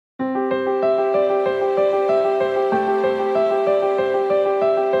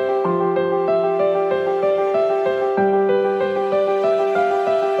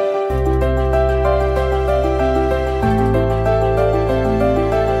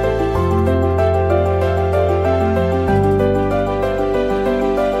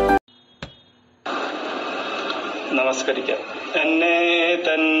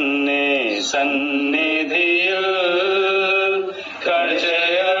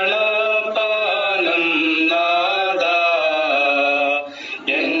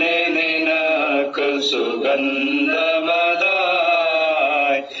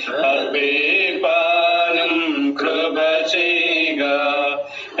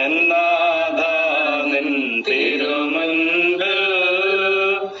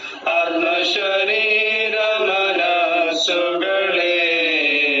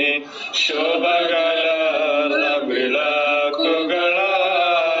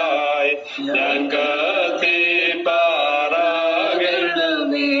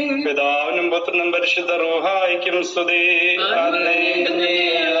പിതാവിനും പുത്രനും പരിശുദ്ധ റോഹായിക്കും സ്തുതി.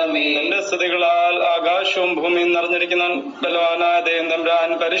 എന്റെ സ്തുതികളാൽ ആകാശവും ഭൂമിയും നിറഞ്ഞിരിക്കുന്ന ബലവാനായ ദൈവം തമ്പുരാൻ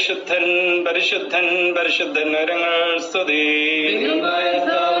പരിശുദ്ധൻ പരിശുദ്ധൻ പരിശുദ്ധൻ ഉയരങ്ങൾ സ്തുതി.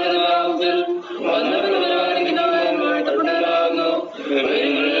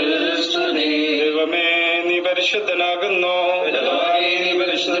 ദൈവമേ നീ പരിശുദ്ധനാകുന്നു, നീ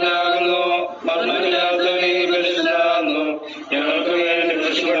പരിശുദ്ധനാകുന്നു, മരണമില്ലാത്ത നീ പരിശുദ്ധനാകുന്നു. ഞങ്ങൾക്ക് വേണ്ടി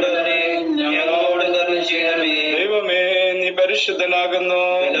രക്ഷപ്പെട്ടവനെ ഞങ്ങളോട് കരുണ ചെയ്യണമേ. ദൈവമേ നീ പരിശുദ്ധനാകുന്നു,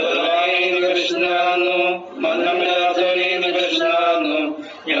 നീ പരിശുദ്ധനാകുന്നു, മരണമില്ലാത്തവനെ നീ പരിശുദ്ധനാകുന്നു.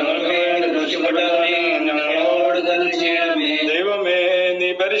 ഞങ്ങൾക്ക് വേണ്ടി രക്ഷപ്പെട്ടവനെ ഞങ്ങളോട് കരുണ ചെയ്യണമേ. ദൈവമേ നീ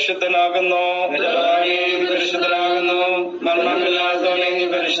പരിശുദ്ധനാകുന്നു, പരിശുദ്ധനാകുന്നു, മരണമില്ലാത്തവനെ നീ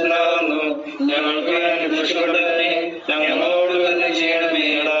പരിശുദ്ധനാകുന്നു. ഞങ്ങൾക്ക് വേണ്ടി രക്ഷപ്പെട്ടവനെ ഞങ്ങളോട് കരുണ ചെയ്യണമേ.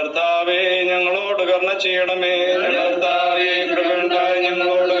 കർത്താവേ ഞങ്ങളോട് കരുണ ചെയ്യണമേ. കർത്താവേ കൃപയുണ്ടായി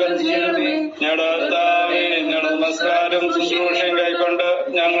ഞങ്ങളോട് കരുണ ചെയ്യണമേ. കർത്താവേ ഞങ്ങളുടെ നമസ്കാരം ശുശ്രൂഷയും കൈക്കൊണ്ട്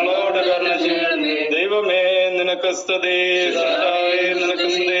ഞങ്ങളോട് കരുണ ചെയ്യണമേ. ദൈവമേ നിനക്ക് സ്തുതി, കർത്താവേ നിനക്ക്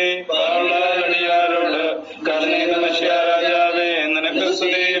സ്തുതി. പാവളടിയാരോട് കരുണയുടെ മശിഹാ രാജാവേ നിനക്ക്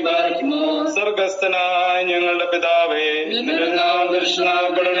സ്തുതി. സ്വർഗസ്ഥനായ ഞങ്ങളുടെ പിതാവേ, നിന്റെ നാമം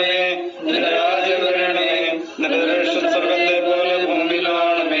പരിശുദ്ധമാക്കണമേ. നിന്റെ രാജ്യം വരണമേ. നിന്റെ ദർശനം സ്വർഗത്തെ പോലെ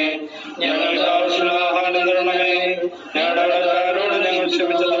ഭൂമിയിലാണമേ. ഞങ്ങൾക്ക് ആവശ്യമുള്ള ആഹാരം തരണമേ. ഞങ്ങളുടെ കടക്കാരോട് ഞങ്ങൾ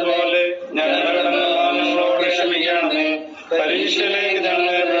ക്ഷമിച്ചതുപോലെ ഞങ്ങളുടെ കടങ്ങളാൽ ഞങ്ങളോട് ക്ഷമിക്കണമേ. പരീക്ഷയിലേക്ക്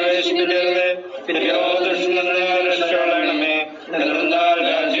ഞങ്ങളെ പ്രവേശിപ്പിക്കരുതേ, രക്ഷപ്പെടണമേ. എന്നാൽ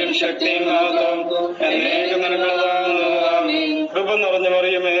രാജ്യം ശക്തിയും മഹത്വവും എന്നേക്കും നിനക്കുള്ളതാകുന്നു. ആമീൻ. കൃപ നിറഞ്ഞ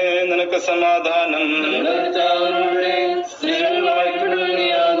മറിയമേ നിനക്ക് സമാധാനം.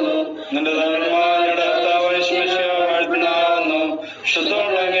 നിന്റെ ധർമ്മമാരുടെ വാഴ്ത്തുന്നു.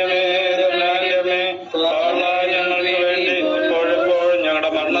 ശുദ്ധമുള്ളമേ ഞങ്ങൾക്ക് വേണ്ടി ഇപ്പോഴെപ്പോഴും ഞങ്ങളുടെ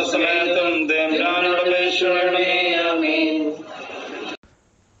മരണസമയത്തും ദേവനാനോട് അപേക്ഷിക്കണമേ. ആമീൻ.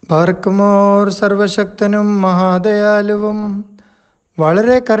 ബാർക്കുമോർ സർവശക്തനും മഹാദയാലുവും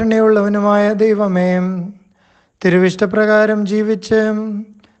വളരെ കരുണയുള്ളവനുമായ ദൈവമേ, തിരുവിഷ്ടപ്രകാരം ജീവിച്ച്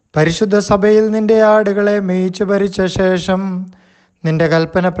പരിശുദ്ധ സഭയിൽ നിന്റെ ആടുകളെ മേയിച്ചു ഭരിച്ച ശേഷം നിന്റെ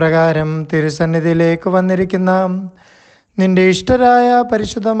കൽപ്പന പ്രകാരം തിരുസന്നിധിയിലേക്ക് വന്നിരിക്കുന്ന നിന്റെ ഇഷ്ടരായ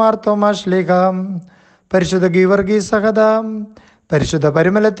പരിശുദ്ധ മാർത്തോമാ ശ്ലീഹ, പരിശുദ്ധ ഗീവർഗീസ് സഹദ, പരിശുദ്ധ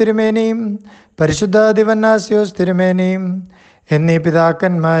പരിമല തിരുമേനിയും പരിശുദ്ധ ദിവന്നാസ്യോസ് തിരുമേനിയും എന്നീ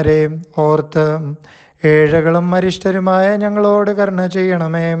പിതാക്കന്മാരെ ഓർത്ത് ഏഴകളും അരിഷ്ടരുമായ ഞങ്ങളോട് കരുണ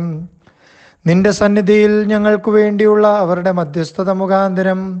ചെയ്യണമേ. നിന്റെ സന്നിധിയിൽ ഞങ്ങൾക്ക് വേണ്ടിയുള്ള അവരുടെ മധ്യസ്ഥത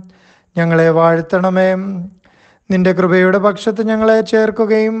മുഖാന്തരം ഞങ്ങളെ വാഴ്ത്തണമേ. നിന്റെ കൃപയുടെ പക്ഷത്ത് ഞങ്ങളെ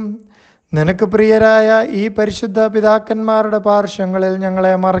ചേർക്കുകയും നിനക്ക് പ്രിയരായ ഈ പരിശുദ്ധ പിതാക്കന്മാരുടെ പാർശ്വങ്ങളിൽ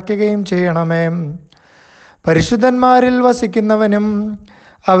ഞങ്ങളെ മറയ്ക്കുകയും ചെയ്യണമേ. പരിശുദ്ധന്മാരിൽ വസിക്കുന്നവനും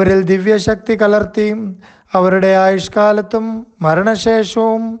അവരിൽ ദിവ്യശക്തി കലർത്തി അവരുടെ ആയുഷ്കാലത്തും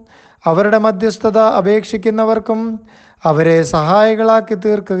മരണശേഷവും അവരുടെ മധ്യസ്ഥത അപേക്ഷിക്കുന്നവർക്കും അവരെ സഹായികളാക്കി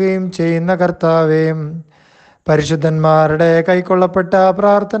തീർക്കുകയും ചെയ്യുന്ന കർത്താവേ, പരിശുദ്ധന്മാരുടെ കൈക്കൊള്ളപ്പെട്ട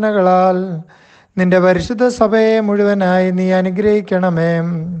പ്രാർത്ഥനകളാൽ നിന്റെ പരിശുദ്ധ സഭയെ മുഴുവനായി നീ അനുഗ്രഹിക്കണമേ.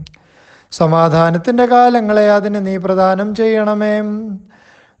 സമാധാനത്തിൻ്റെ കാലങ്ങളെ അതിന് നീ പ്രദാനം ചെയ്യണമേ.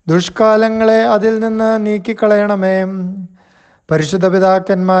 ദുഷ്കാലങ്ങളെ അതിൽ നിന്ന് നീക്കിക്കളയണമേ. പരിശുദ്ധ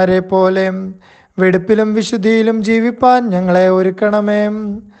പിതാക്കന്മാരെ പോലെ വെടിപ്പിലും വിശുദ്ധിയിലും ജീവിപ്പാൻ ഞങ്ങളെ ഒരുക്കണമേ.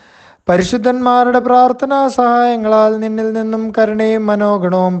 പരിശുദ്ധന്മാരുടെ പ്രാർത്ഥനാ സഹായങ്ങളാൽ നിന്നിൽ നിന്നും കരുണയും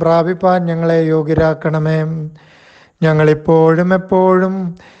മനോഗണവും പ്രാപിപ്പാൻ ഞങ്ങളെ യോഗ്യരാക്കണമേ. ഞങ്ങളിപ്പോഴും എപ്പോഴും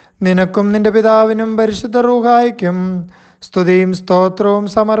നിനക്കും നിന്റെ പിതാവിനും പരിശുദ്ധ റൂഹായിക്കും സ്തുതിയും സ്തോത്രവും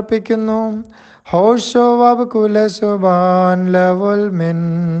സമർപ്പിക്കുന്നു. ഹോശോ വബകുലസുബാൻ ലവൽ മിൻ.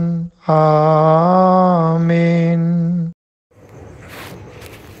 ആമീൻ.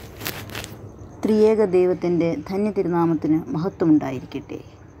 ത്രിയേക ദൈവത്തിൻ്റെ ധന്യ തിരുനാമത്തിന് മഹത്വമുണ്ടായിരിക്കട്ടെ.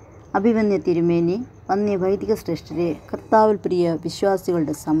 അഭിമന്യ തിരുമേനി, വന്യ വൈദിക ശ്രേഷ്ഠരെ, കർത്താവിൽ പ്രിയ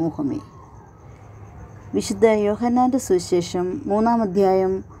വിശ്വാസികളുടെ സമൂഹമേ, വിശുദ്ധ യോഹന്നാൻ്റെ സുവിശേഷം 3-ാം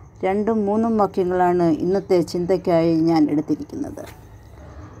അധ്യായം 2-3 വാക്യങ്ങളാണ് ഇന്നത്തെ ചിന്തയ്ക്കായി ഞാൻ എടുത്തിരിക്കുന്നത്.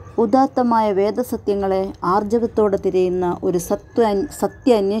 ഉദാത്തമായ വേദസത്യങ്ങളെ ആർജവത്തോടെ തിരയുന്ന ഒരു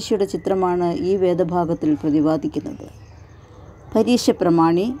സത്യ അന്വേഷിയുടെ ചിത്രമാണ് ഈ വേദഭാഗത്തിൽ പ്രതിപാദിക്കുന്നത്. പരീക്ഷ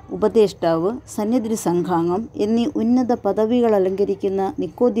പ്രമാണി, ഉപദേഷ്ടാവ്, സന്നിധി സംഘാംഗം എന്നീ ഉന്നത പദവികൾ അലങ്കരിക്കുന്ന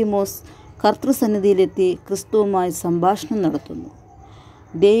നിക്കോദിമോസ് കർത്തൃസന്നിധിയിലെത്തി ക്രിസ്തുവുമായി സംഭാഷണം നടത്തുന്നു.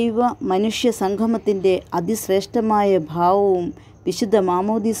 ദൈവ മനുഷ്യ സംഗമത്തിൻ്റെ അതിശ്രേഷ്ഠമായ ഭാവവും വിശുദ്ധ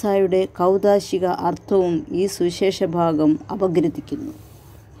മാമോദീസായുടെ കൗദാശിക അർത്ഥവും ഈ സുവിശേഷ ഭാഗം അപഗ്രഥിക്കുന്നു.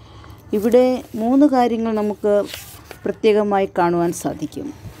 ഇവിടെ 3 കാര്യങ്ങൾ നമുക്ക് പ്രത്യേകമായി കാണുവാൻ സാധിക്കും.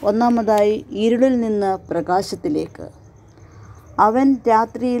 ഒന്നാമതായി, ഇരുളിൽ നിന്ന് പ്രകാശത്തിലേക്ക്. അവൻ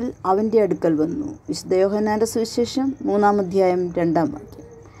രാത്രിയിൽ അവൻ്റെ അടുക്കൽ വന്നു. വിശുദ്ധ യോഹന്നാൻ്റെ സുവിശേഷം 3-ാം അധ്യായം 2-ാം വാക്യം.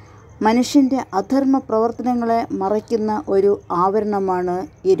 മനുഷ്യൻ്റെ അധർമ്മ പ്രവർത്തനങ്ങളെ മറയ്ക്കുന്ന ഒരു ആവരണമാണ്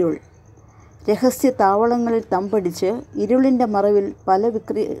ഇരുൾ. രഹസ്യ താവളങ്ങളിൽ തമ്പടിച്ച് ഇരുളിൻ്റെ മറവിൽ പല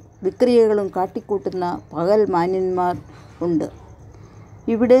വിക്രിയകളും കാട്ടിക്കൂട്ടുന്ന പകൽ മാന്യന്മാർ ഉണ്ട്.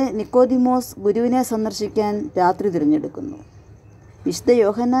 ഇവിടെ നിക്കോദിമോസ് ഗുരുവിനെ സന്ദർശിക്കാൻ രാത്രി തിരഞ്ഞെടുക്കുന്നു. വിശുദ്ധ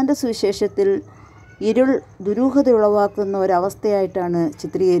യോഹന്നാൻ്റെ സുവിശേഷത്തിൽ ഇരുൾ ദുരൂഹത ഉളവാക്കുന്ന ഒരവസ്ഥയായിട്ടാണ്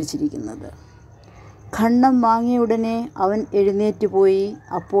ചിത്രീകരിച്ചിരിക്കുന്നത്. ഖണ്ഡം വാങ്ങിയ ഉടനെ അവൻ എഴുന്നേറ്റ് പോയി.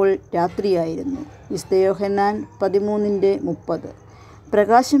 അപ്പോൾ രാത്രിയായിരുന്നു. വിശുദ്ധ യോഹന്നാൻ 13:30.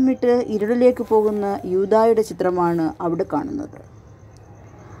 പ്രകാശം വിട്ട് ഇരുളിലേക്ക് പോകുന്ന യൂദായുടെ ചിത്രമാണ് അവിടെ കാണുന്നത്.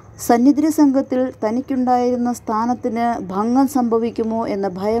 സന്നിധി സംഘത്തിൽ തനിക്കുണ്ടായിരുന്ന സ്ഥാനത്തിന് ഭംഗം സംഭവിക്കുമോ എന്ന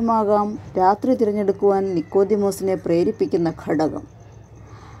ഭയമാകാം രാത്രി തിരഞ്ഞെടുക്കുവാൻ നിക്കോദിമോസിനെ പ്രേരിപ്പിക്കുന്ന ഘടകം.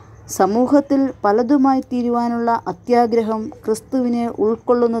 സമൂഹത്തിൽ പലതുമായി തീരുവാനുള്ള അത്യാഗ്രഹം ക്രിസ്തുവിനെ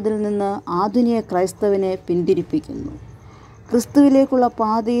ഉൾക്കൊള്ളുന്നതിൽ നിന്ന് ആധുനിക ക്രൈസ്തവനെ പിന്തിരിപ്പിക്കുന്നു. ക്രിസ്തുവിലേക്കുള്ള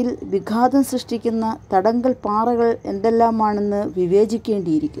പാതയിൽ വിഘാതം സൃഷ്ടിക്കുന്ന തടങ്കൽ പാറകൾ എന്തെല്ലാമാണെന്ന്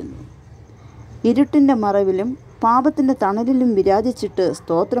വിവേചിക്കേണ്ടിയിരിക്കുന്നു. ഇരുട്ടിൻ്റെ മറവിലും പാപത്തിൻ്റെ തണലിലും വിരാജിച്ചിട്ട്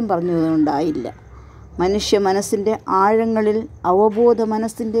സ്തോത്രം പറഞ്ഞതുകൊണ്ടായില്ല. മനുഷ്യ മനസ്സിൻ്റെ ആഴങ്ങളിൽ, അവബോധ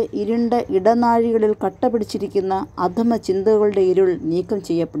മനസ്സിൻ്റെ ഇരുണ്ട ഇടനാഴികളിൽ കട്ട പിടിച്ചിരിക്കുന്ന അധമ ചിന്തകളുടെ ഇരുൾ നീക്കം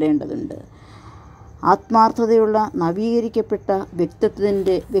ചെയ്യപ്പെടേണ്ടതുണ്ട്. ആത്മാർത്ഥതയുള്ള നവീകരിക്കപ്പെട്ട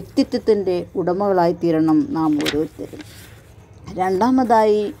വ്യക്തിത്വത്തിൻ്റെ ഉടമകളായിത്തീരണം നാം ഓരോരുത്തരും.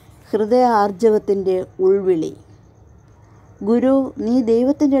 രണ്ടാമതായി, ഹൃദയ ആർജവത്തിൻ്റെ ഉൾവിളി. ഗുരു, നീ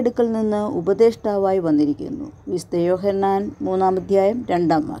ദൈവത്തിൻ്റെ അടുക്കൽ നിന്ന് ഉപദേഷ്ടാവായി വന്നിരിക്കുന്നു. വിശുദ്ധ യോഹന്നാൻ 3-ാം അധ്യായം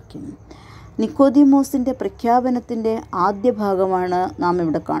 2-ാം വാക്യം. നിക്കോദിമോസിൻ്റെ പ്രഖ്യാപനത്തിൻ്റെ ആദ്യ ഭാഗമാണ് നാം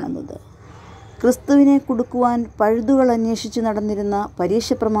ഇവിടെ കാണുന്നത്. ക്രിസ്തുവിനെ കുടുക്കുവാൻ പഴുതുകൾ അന്വേഷിച്ച് നടന്നിരുന്ന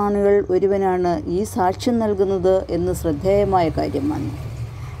പരീക്ഷ പ്രമാണികൾ ഒരുവനാണ് ഈ സാക്ഷ്യം നൽകുന്നത് എന്ന് ശ്രദ്ധേയമായ കാര്യമാണ്.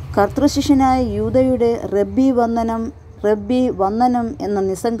 കർത്തൃശിഷ്യനായ യൂദയുടെ റബ്ബി വന്ദനം എന്ന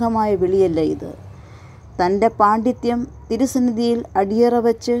നിസ്സംഗമായ വിളിയല്ല ഇത്. തൻ്റെ പാണ്ഡിത്യം തിരുസന്നിധിയിൽ അടിയറ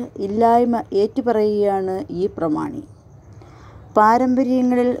വച്ച് ഇല്ലായ്മ ഏറ്റുപറയുകയാണ് ഈ പ്രമാണി.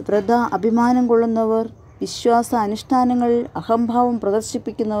 പാരമ്പര്യങ്ങളിൽ വ്രത അഭിമാനം കൊള്ളുന്നവർ, വിശ്വാസ അനുഷ്ഠാനങ്ങളിൽ അഹംഭാവം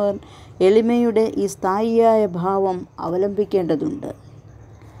പ്രദർശിപ്പിക്കുന്നവർ എളിമയുടെ ഈ സ്ഥായിയായ ഭാവം അവലംബിക്കേണ്ടതുണ്ട്.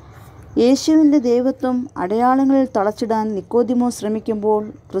 യേശുവിൻ്റെ ദൈവത്വം അടയാളങ്ങളിൽ തളച്ചിടാൻ നിക്കോദിമോസ് ശ്രമിക്കുമ്പോൾ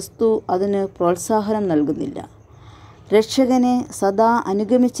ക്രിസ്തു അതിന് പ്രോത്സാഹനം നൽകുന്നില്ല. രക്ഷകനെ സദാ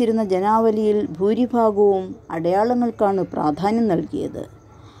അനുഗമിച്ചിരുന്ന ജനാവലിയിൽ ഭൂരിഭാഗവും അടയാളങ്ങൾക്കാണ് പ്രാധാന്യം നൽകിയത്.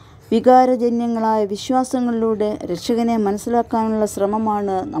 വികാരജന്യങ്ങളായ വിശ്വാസങ്ങളിലൂടെ രക്ഷകനെ മനസ്സിലാക്കാനുള്ള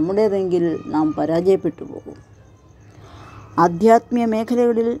ശ്രമമാണ് നമ്മുടേതെങ്കിൽ നാം പരാജയപ്പെട്ടു പോകും. ആധ്യാത്മിക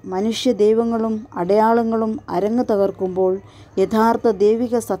മേഖലകളിൽ മനുഷ്യ ദൈവങ്ങളും അടയാളങ്ങളും അരങ്ങ് തകർക്കുമ്പോൾ യഥാർത്ഥ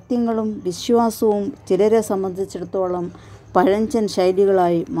ദൈവിക സത്യങ്ങളും വിശ്വാസവും ചിലരെ സംബന്ധിച്ചിടത്തോളം പഴഞ്ചൻ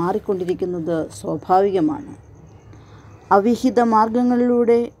ശൈലികളായി മാറിക്കൊണ്ടിരിക്കുന്നത് സ്വാഭാവികമാണ്. അവിഹിത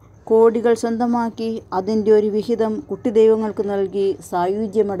മാർഗങ്ങളിലൂടെ കോടികൾ സ്വന്തമാക്കി അതിൻ്റെ ഒരു വിഹിതം കുട്ടിദൈവങ്ങൾക്ക് നൽകി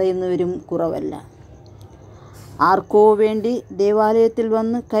സായുജ്യമടയുന്നവരും കുറവല്ല. ആർക്കോ വേണ്ടി ദേവാലയത്തിൽ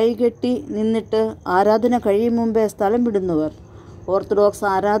വന്ന് കൈകെട്ടി നിന്നിട്ട് ആരാധന കഴിയും മുമ്പേ സ്ഥലം വിടുന്നവർ, ഓർത്തഡോക്സ്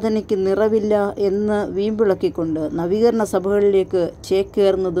ആരാധനയ്ക്ക് നിറവില്ല എന്ന് വീമ്പിളക്കിക്കൊണ്ട് നവീകരണ സഭകളിലേക്ക്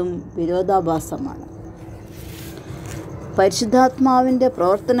ചേക്കേറുന്നതും വിരോധാഭാസമാണ്. പരിശുദ്ധാത്മാവിൻ്റെ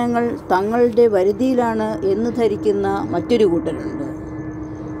പ്രവർത്തനങ്ങൾ തങ്ങളുടെ വരുതിയിലാണ് എന്ന് ധരിക്കുന്ന മറ്റൊരു കൂട്ടരുണ്ട്.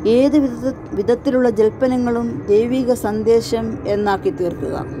 ഏത് വിധത്തിലുള്ള ജൽപ്പനങ്ങളും ദൈവിക സന്ദേശം എന്നാക്കി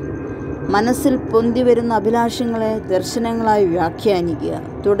തീർക്കുക, മനസ്സിൽ പൊന്തി വരുന്ന അഭിലാഷങ്ങളെ ദർശനങ്ങളായി വ്യാഖ്യാനിക്കുക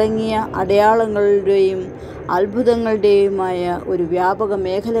തുടങ്ങിയ അടയാളങ്ങളുടെയും അത്ഭുതങ്ങളുടെയുമായ ഒരു വ്യാപക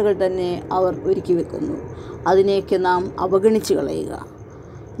മേഖലകൾ തന്നെ അവർ ഒരുക്കി വെക്കുന്നു. അതിനെയൊക്കെ നാം അവഗണിച്ച് കളയുക.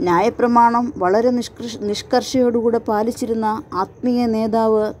 ന്യായപ്രമാണം വളരെ നിഷ്കർഷയോടുകൂടെ പാലിച്ചിരുന്ന ആത്മീയ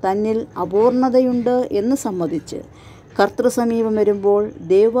നേതാവ് തന്നിൽ അപൂർണതയുണ്ട് എന്ന് സമ്മതിച്ച് കർത്തൃസമീപം വരുമ്പോൾ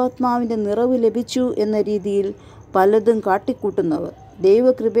ദൈവാത്മാവിൻ്റെ നിറവ് ലഭിച്ചു എന്ന രീതിയിൽ പലതും കാട്ടിക്കൂട്ടുന്നവർ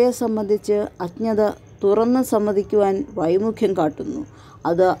ദൈവകൃപയെ സംബന്ധിച്ച് അജ്ഞത തുറന്ന് സമ്മതിക്കുവാൻ വൈമുഖ്യം കാട്ടുന്നു.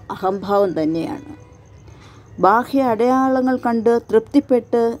 അത് അഹംഭാവം തന്നെയാണ്. ബാഹ്യ അടയാളങ്ങൾ കണ്ട്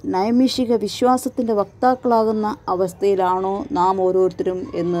തൃപ്തിപ്പെട്ട് നൈമിഷിക വിശ്വാസത്തിൻ്റെ വക്താക്കളാകുന്ന അവസ്ഥയിലാണോ നാം ഓരോരുത്തരും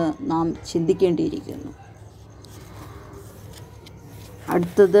എന്ന് നാം ചിന്തിക്കേണ്ടിയിരിക്കുന്നു.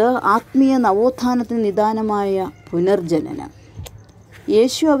 അടുത്തത്, ആത്മീയ നവോത്ഥാനത്തിന് നിദാനമായ പുനർജനനം.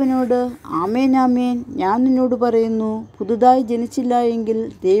 യേശു അവനോട്, ആമേൻ ആമേൻ, ഞാൻ നിന്നോട് പറയുന്നു, പുതുതായി ജനിച്ചില്ല എങ്കിൽ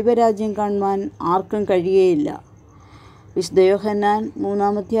ദൈവരാജ്യം കാണുവാൻ ആർക്കും കഴിയുകയില്ല. വിശുദ്ധ യോഹന്നാൻ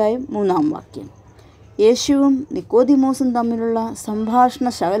 3-ാം അധ്യായം 3-ാം വാക്യം. യേശുവും നിക്കോദിമോസും തമ്മിലുള്ള സംഭാഷണ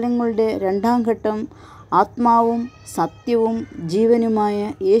ശകലങ്ങളുടെ രണ്ടാം ഘട്ടം ആത്മാവും സത്യവും ജീവനുമായ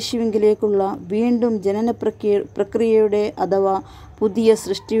യേശുവിങ്കിലേക്കുള്ള വീണ്ടും ജനന പ്രക്രിയയുടെ അഥവാ പുതിയ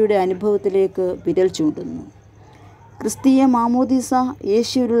സൃഷ്ടിയുടെ അനുഭവത്തിലേക്ക് വിരൽ ചൂണ്ടുന്നു. ക്രിസ്തീയ മാമോദീസ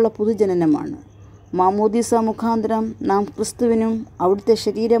യേശുവിലുള്ള പുതുജനനമാണ്. മാമോദീസ മുഖാന്തരം നാം ക്രിസ്തുവിനും അവിടുത്തെ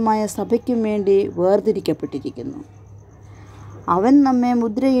ശരീരമായ സഭയ്ക്കും വേണ്ടി വേർതിരിക്കപ്പെട്ടിരിക്കുന്നു. അവൻ നമ്മെ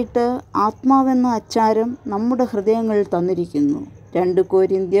മുദ്രയിട്ട് ആത്മാവെന്ന അച്ചാരം നമ്മുടെ ഹൃദയങ്ങളിൽ തന്നിരിക്കുന്നു. 2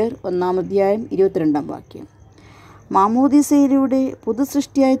 കൊരിന്ത്യർ 1:22. മാമോദീസയിലൂടെ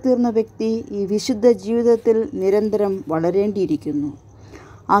പുതുസൃഷ്ടിയായി തീർന്ന വ്യക്തി ഈ വിശുദ്ധ ജീവിതത്തിൽ നിരന്തരം വളരേണ്ടിയിരിക്കുന്നു.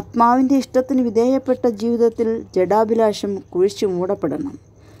 ആത്മാവിൻ്റെ ഇഷ്ടത്തിന് വിധേയപ്പെട്ട ജീവിതത്തിൽ ജഡാഭിലാഷം കുഴിച്ചു മൂടപ്പെടണം.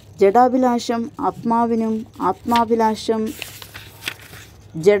 ജഡാഭിലാഷം ആത്മാവിനും ആത്മാഭിലാഷം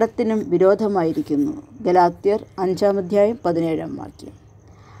ജഡത്തിനും വിരോധമായിരിക്കുന്നു. ഗലാത്യർ 5:17.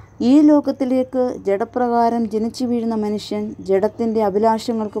 ഈ ലോകത്തിലേക്ക് ജഡപ്രകാരം ജനിച്ചു വീഴുന്ന മനുഷ്യൻ ജഡത്തിൻ്റെ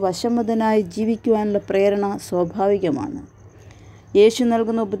അഭിലാഷങ്ങൾക്ക് വശംവദനായി ജീവിക്കുവാനുള്ള പ്രേരണ സ്വാഭാവികമാണ്. യേശു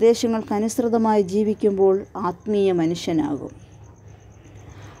നൽകുന്ന ഉപദേശങ്ങൾക്കനുസൃതമായി ജീവിക്കുമ്പോൾ ആത്മീയ മനുഷ്യനാകും.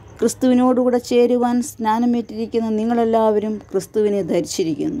 ക്രിസ്തുവിനോടുകൂടെ ചേരുവാൻ സ്നാനമേറ്റിരിക്കുന്ന നിങ്ങളെല്ലാവരും ക്രിസ്തുവിനെ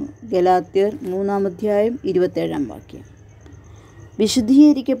ധരിച്ചിരിക്കുന്നു. ഗലാത്യർ 3:27.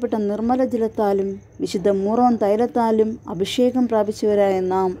 വിശുദ്ധീകരിക്കപ്പെട്ട നിർമ്മല ജലത്താലും വിശുദ്ധ മൂറോൻ തൈലത്താലും അഭിഷേകം പ്രാപിച്ചവരായ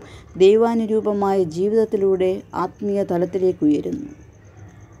നാം ദൈവാനുരൂപമായ ജീവിതത്തിലൂടെ ആത്മീയ തലത്തിലേക്ക് ഉയരുന്നു.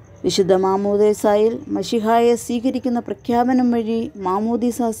 വിശുദ്ധ മാമോദീസായിൽ മശിഹായെ സ്വീകരിക്കുന്ന പ്രഖ്യാപനം വഴി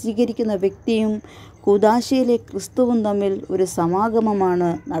മാമോദീസ സ്വീകരിക്കുന്ന വ്യക്തിയും കൂദാശയിലെ ക്രിസ്തുവും തമ്മിൽ ഒരു സമാഗമമാണ്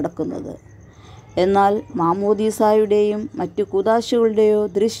നടക്കുന്നത്. എന്നാൽ മാമോദീസായുടെയും മറ്റു കൂദാശകളുടെയോ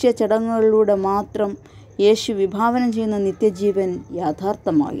ദൃശ്യ ചടങ്ങുകളിലൂടെ മാത്രം യേശു വിഭാവനം ചെയ്യുന്ന നിത്യജീവൻ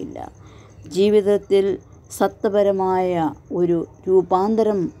യാഥാർത്ഥമാകില്ല. ജീവിതത്തിൽ സത്തപരമായ ഒരു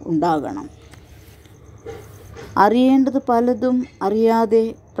രൂപാന്തരം ഉണ്ടാകണം. അറിയേണ്ടത് പലതും അറിയാതെ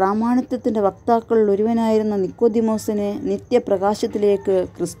പ്രാമാണിത്വത്തിൻ്റെ വക്താക്കളിൽ ഒരുവനായിരുന്ന നിക്കോദിമോസിനെ നിത്യപ്രകാശത്തിലേക്ക്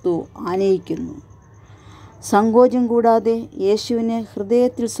ക്രിസ്തു ആനയിക്കുന്നു. സങ്കോചം കൂടാതെ യേശുവിനെ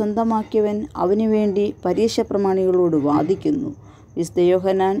ഹൃദയത്തിൽ സ്വന്തമാക്കിയവൻ അവനു വേണ്ടി പരീക്ഷ പ്രമാണികളോട് വാദിക്കുന്നു. വിശുദ്ധ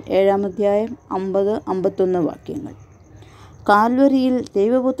യോഹന്നാൻ 7:50-51. കാൽവരിയിൽ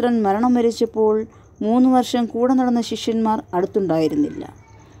ദൈവപുത്രൻ മരണം വരിച്ചപ്പോൾ 3 വർഷം കൂടെ നടന്ന ശിഷ്യന്മാർ അടുത്തുണ്ടായിരുന്നില്ല.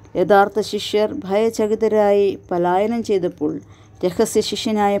 യഥാർത്ഥ ശിഷ്യർ ഭയചകിതരായി പലായനം ചെയ്തപ്പോൾ രഹസ്യ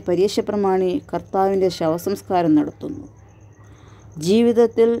ശിഷ്യനായ പരീക്ഷ പ്രമാണി കർത്താവിൻ്റെ ശവസംസ്കാരം നടത്തുന്നു.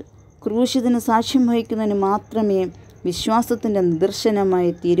 ജീവിതത്തിൽ ക്രൂശിതന് സാക്ഷ്യം വഹിക്കുന്നതിന് മാത്രമേ വിശ്വാസത്തിൻ്റെ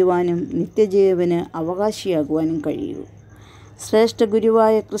നിദർശനമായി തീരുവാനും നിത്യജീവന് അവകാശിയാകുവാനും കഴിയൂ. ശ്രേഷ്ഠ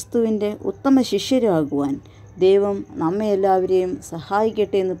ഗുരുവായ ക്രിസ്തുവിൻ്റെ ഉത്തമ ശിഷ്യരാകുവാൻ ദൈവം നമ്മെ എല്ലാവരെയും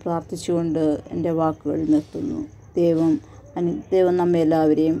സഹായിക്കട്ടെ എന്ന് പ്രാർത്ഥിച്ചുകൊണ്ട് എൻ്റെ വാക്കുകൾ നിർത്തുന്നു. ദൈവം നമ്മെ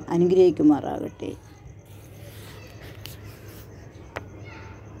എല്ലാവരെയും അനുഗ്രഹിക്കുമാറാകട്ടെ.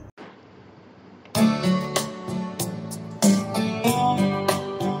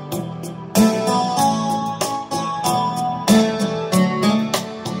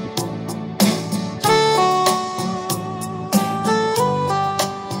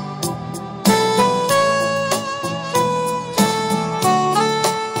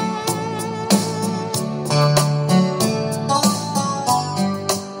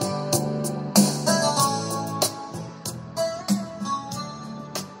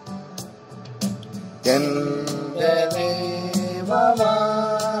 എന്റെ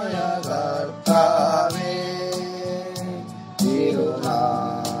ദൈവമായ കർത്താവേ,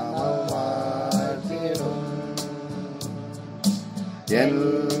 തിരുനാമം വാഴ്ത്തിടും.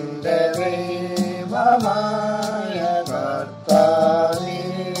 എന്റെ ദൈവമായ കർത്താവേ,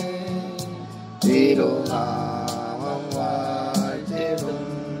 തിരുനാമം വാഴ്ത്തിടും.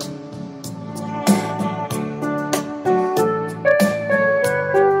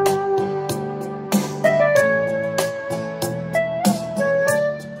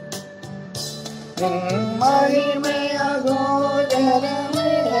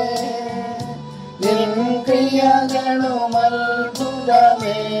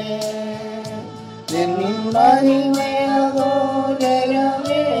 ക്രിയകളുമത്ഭുതമേ, നിൻ മഹിമയഗോചരമേ,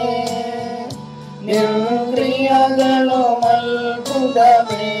 നിൻ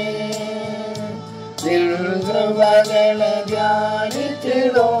ക്രിയകളുമത്ഭുതമേ, നിൻ കൃപകളെ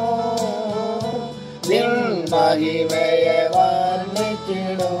ധ്യാനിച്ചിടോ, നിൻ മഹിമയെ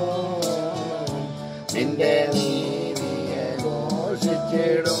വർണ്ണിച്ചിടോ, നിന്റെ നീതിയെ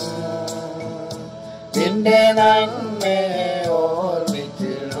ഘോഷിച്ചിടും, നിന്റെ നന്മയെ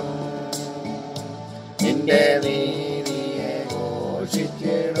ഓർമ്മിച്ചിടും, നിന്റെ നീതിയെ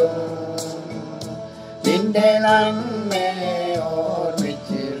ഘോഷിച്ചിടും, നിന്റെ നന്മയെ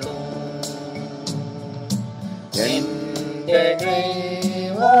ഓർമ്മിച്ചിടും. എന്റെ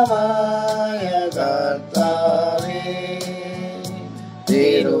ദൈവമായ കർത്താവേ,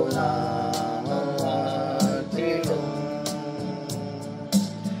 തിരുനാമം വാഴ്ത്തിടും.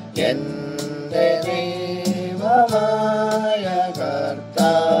 എന്റെ ദൈവമായ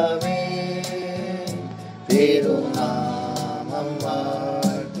കർത്താവേ, തിരുനാമം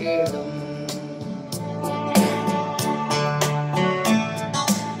വാഴ്ത്തിടും.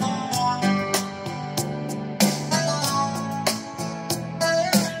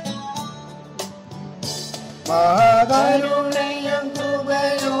 മഹാകരുണയും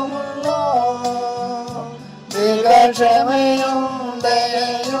കൃപയുമുള്ളോ, ദീർഘക്ഷമയും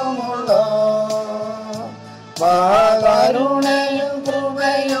ദയയുമുള്ളോ, മഹാകരുണയും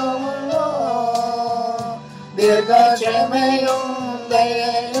കൃപയുമുള്ളോ, ദീർഘക്ഷമയും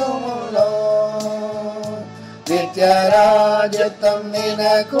ദയയുമുള്ളോ, നിത്യരാജ്യത്വം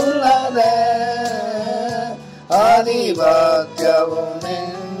നിനക്കുള്ളത്, ആധിപത്യവും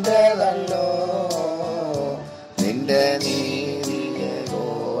നിന്റെതല്ലോ. നിന്റെ നീതിയെ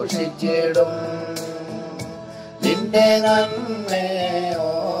ഘോഷിച്ചിടും, നിന്റെ നന്മയെ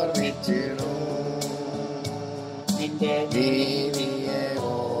ഓർമ്മിച്ചിടും. നിന്റെ നീതിയെ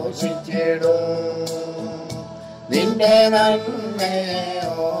ഘോഷിച്ചിടും, നിന്റെ നന്മയെ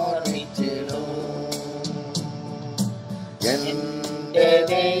ഓർമ്മിച്ചിടും. എന്റെ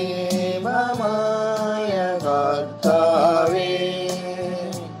ദൈവമായ കർത്താവേ,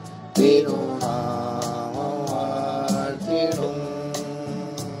 തിരുനാമം വാഴ്ത്തിടും.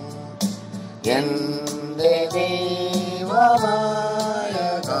 എന്റെ ദൈവമായ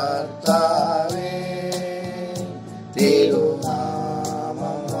കർത്താവേ,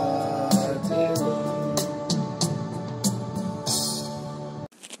 തിരുനാമം വാഴ്ത്തിടും.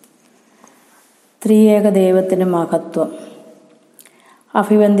 ത്രിയേക ദൈവത്തിന് മഹത്വം.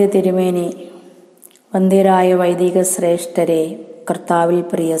 അഭിവന്ദ്യ തിരുമേനി, വന്ധ്യരായ വൈദിക ശ്രേഷ്ഠരെ, കർത്താവിൽ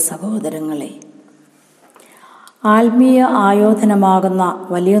പ്രിയ സഹോദരങ്ങളെ, ആത്മീയ ആയോധനമാകുന്ന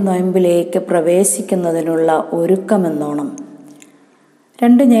വലിയ നോയമ്പിലേക്ക് പ്രവേശിക്കുന്നതിനുള്ള ഒരുക്കമെന്നോണം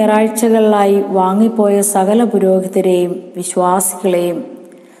 2 ഞായറാഴ്ചകളിലായി വാങ്ങിപ്പോയ സകല പുരോഹിതരെയും വിശ്വാസികളെയും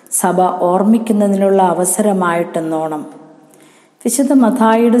സഭ ഓർമ്മിക്കുന്നതിനുള്ള അവസരമായിട്ടെന്നോണം വിശുദ്ധ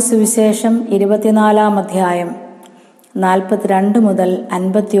മത്തായിയുടെ സുവിശേഷം 24-ാം അധ്യായം 42 മുതൽ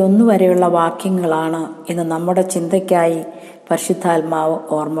 51 വരെയുള്ള വാക്യങ്ങളാണ് ഇന്ന് നമ്മുടെ ചിന്തയ്ക്കായി പരിശുദ്ധാത്മാവ്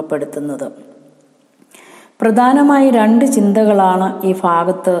ഓർമ്മപ്പെടുത്തുന്നത്. പ്രധാനമായി 2 ചിന്തകളാണ് ഈ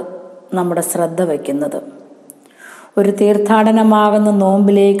ഭാഗത്ത് നമ്മുടെ ശ്രദ്ധ വയ്ക്കുന്നത്. ഒരു തീർത്ഥാടനമാകുന്ന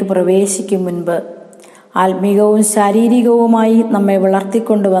നോമ്പിലേക്ക് പ്രവേശിക്കും മുൻപ് ആത്മീകവും ശാരീരികവുമായി നമ്മെ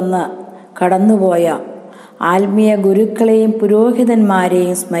വളർത്തിക്കൊണ്ടുവന്ന് കടന്നുപോയ ആത്മീയ ഗുരുക്കളെയും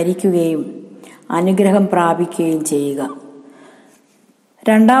പുരോഹിതന്മാരെയും സ്മരിക്കുകയും അനുഗ്രഹം പ്രാപിക്കുകയും ചെയ്യുക.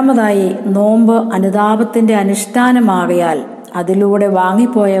 രണ്ടാമതായി, നോമ്പ് അനുതാപത്തിന്റെ അനുഷ്ഠാനമാകയാൽ അതിലൂടെ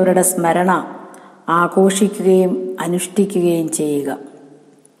വാങ്ങിപ്പോയവരുടെ സ്മരണ ആഘോഷിക്കുകയും അനുഷ്ഠിക്കുകയും ചെയ്യുക.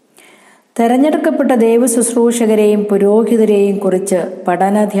 തെരഞ്ഞെടുക്കപ്പെട്ട ദൈവശുശ്രൂഷകരെയും പുരോഹിതരെയും കുറിച്ച്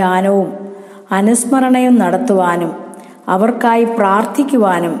പഠന ധ്യാനവും അനുസ്മരണയും നടത്തുവാനും അവർക്കായി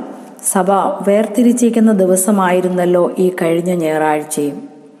പ്രാർത്ഥിക്കുവാനും സഭ വേർതിരിച്ചിരിക്കുന്ന ദിവസമായിരുന്നല്ലോ ഈ കഴിഞ്ഞ ഞായറാഴ്ചയും.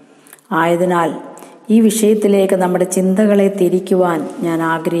 ആയതിനാൽ ഈ വിഷയത്തിലേക്ക് നമ്മുടെ ചിന്തകളെ തിരിക്കുവാൻ ഞാൻ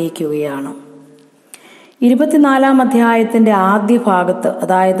ആഗ്രഹിക്കുകയാണ്. 24-ാം അധ്യായത്തിന്റെ ആദ്യ ഭാഗത്ത്,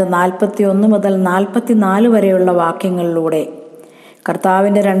 അതായത് 41 മുതൽ 44 വരെയുള്ള വാക്യങ്ങളിലൂടെ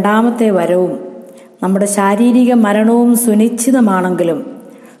കർത്താവിൻ്റെ 2ാമത്തെ വരവും നമ്മുടെ ശാരീരിക മരണവും സുനിശ്ചിതമാണെങ്കിലും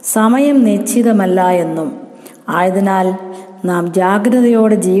സമയം നിശ്ചിതമല്ല എന്നും, ആയതിനാൽ നാം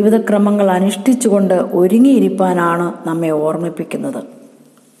ജാഗ്രതയോടെ ജീവിതക്രമങ്ങൾ അനുഷ്ഠിച്ചുകൊണ്ട് ഒരുങ്ങിയിരിക്കാനാണ് നമ്മെ ഓർമ്മിപ്പിക്കുന്നത്.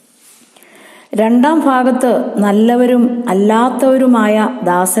 2ാം ഭാഗത്ത് നല്ലവരും അല്ലാത്തവരുമായ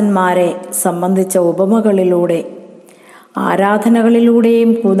ദാസന്മാരെ സംബന്ധിച്ച ഉപമകളിലൂടെ,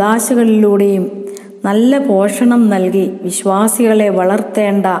 ആരാധനകളിലൂടെയും കുദാശകളിലൂടെയും നല്ല പോഷണം നൽകി വിശ്വാസികളെ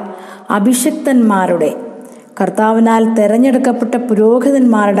വളർത്തേണ്ട അഭിഷിക്തന്മാരുടെ, കർത്താവിനാൽ തെരഞ്ഞെടുക്കപ്പെട്ട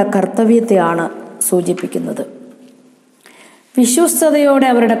പുരോഹിതന്മാരുടെ കർത്തവ്യത്തെയാണ് സൂചിപ്പിക്കുന്നത്. വിശ്വസ്തയോടെ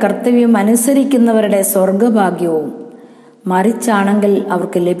അവരുടെ കർത്തവ്യം അനുസരിക്കുന്നവരുടെ സ്വർഗഭാഗ്യവും, മറിച്ചാണെങ്കിൽ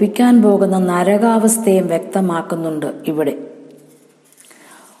അവർക്ക് ലഭിക്കാൻ പോകുന്ന നരകാവസ്ഥയും വ്യക്തമാക്കുന്നുണ്ട് ഇവിടെ.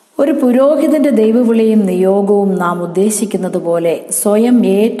 ഒരു പുരോഹിതന്റെ ദൈവവിളിയും നിയോഗവും നാം ഉദ്ദേശിക്കുന്നത് പോലെ സ്വയം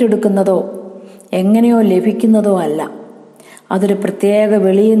ഏറ്റെടുക്കുന്നതോ എങ്ങനെയോ ലഭിക്കുന്നതോ അല്ല. അതൊരു പ്രത്യേക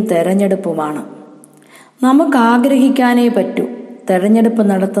വിളിയും തെരഞ്ഞെടുപ്പുമാണ്. നമുക്ക് ആഗ്രഹിക്കാനേ പറ്റൂ. തെരഞ്ഞെടുപ്പ്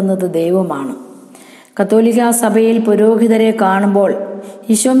നടത്തുന്നത് ദൈവമാണ്. കത്തോലിക്കാ സഭയിൽ പുരോഹിതരെ കാണുമ്പോൾ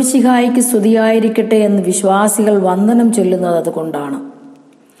ഈശോമിശിഹായിക്ക് സ്തുതിയായിരിക്കട്ടെ എന്ന് വിശ്വാസികൾ വന്ദനം ചൊല്ലുന്നത് അതുകൊണ്ടാണ്.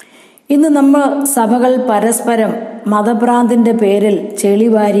 ഇന്ന് നമ്മൾ സഭകൾ പരസ്പരം മതഭ്രാന്തിന്റെ പേരിൽ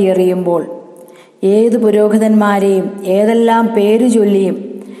ചെളിവാരി എറിയുമ്പോൾ, ഏത് പുരോഹിതന്മാരെയും ഏതെല്ലാം പേരു ചൊല്ലിയും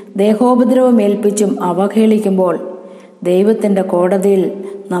ദേഹോപദ്രവം ഏൽപ്പിച്ചും അവഹേളിക്കുമ്പോൾ ദൈവത്തിൻ്റെ കോടതിയിൽ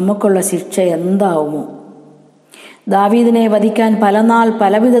നമുക്കുള്ള ശിക്ഷ എന്താവുമോ? ദാവീദിനെ വധിക്കാൻ പലനാൾ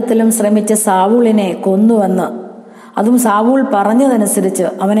പലവിധത്തിലും ശ്രമിച്ച സാവൂളിനെ കൊന്നുവെന്ന്, അതും സാവൂൾ പറഞ്ഞതനുസരിച്ച്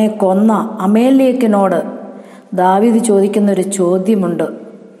അവനെ കൊന്ന അമേലേക്കിനോട് ദാവീദ് ചോദിക്കുന്നൊരു ചോദ്യമുണ്ട്.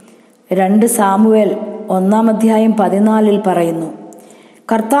 2 സാമുവേൽ 1-14 പറയുന്നു,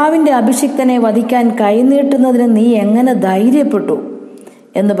 കർത്താവിൻ്റെ അഭിഷിക്തനെ വധിക്കാൻ കൈനീട്ടുന്നതിന് നീ എങ്ങനെ ധൈര്യപ്പെട്ടു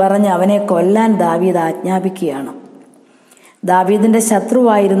എന്ന് പറഞ്ഞ് അവനെ കൊല്ലാൻ ദാവീദ് ആജ്ഞാപിക്കുകയാണ്. ദാവീദിൻ്റെ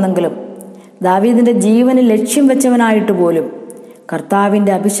ശത്രുവായിരുന്നെങ്കിലും ദാവീദിൻ്റെ ജീവന് ലക്ഷ്യം വെച്ചവനായിട്ട് പോലും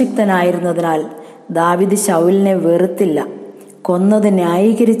കർത്താവിൻ്റെ അഭിഷിക്തനായിരുന്നതിനാൽ ദാവീദ് ശൗലിനെ വെറുത്തില്ല, കൊന്നത്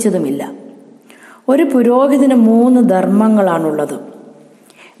ന്യായീകരിച്ചതുമില്ല. ഒരു പുരോഹിതന് 3 ധർമ്മങ്ങളാണുള്ളത്.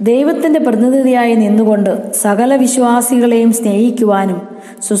 ദൈവത്തിൻ്റെ പ്രതിനിധിയായി നിന്നുകൊണ്ട് സകല വിശ്വാസികളെയും സ്നേഹിക്കുവാനും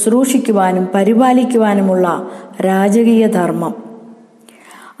ശുശ്രൂഷിക്കുവാനും പരിപാലിക്കുവാനുമുള്ള രാജകീയ ധർമ്മം.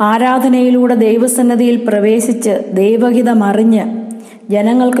 ആരാധനയിലൂടെ ദൈവസന്നിധിയിൽ പ്രവേശിച്ച് ദൈവഹിതമറിഞ്ഞ്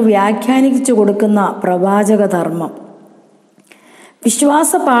ജനങ്ങൾക്ക് വ്യാഖ്യാനിച്ചു കൊടുക്കുന്ന പ്രവാചക ധർമ്മം.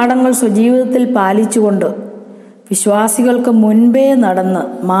 വിശ്വാസ പാഠങ്ങൾ സ്വജീവിതത്തിൽ പാലിച്ചുകൊണ്ട് വിശ്വാസികൾക്ക് മുൻപേ നടന്ന്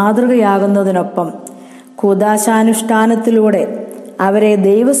മാതൃകയാകുന്നതിനൊപ്പം കൂദാശാനുഷ്ഠാനത്തിലൂടെ അവരെ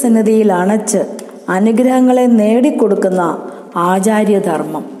ദൈവസന്നിധിയിൽ അണച്ച് അനുഗ്രഹങ്ങളെ നേടിക്കൊടുക്കുന്ന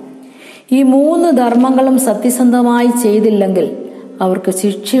ആചാര്യധർമ്മം. ഈ 3 ധർമ്മങ്ങളും സത്യസന്ധമായി ചെയ്തില്ലെങ്കിൽ അവർക്ക്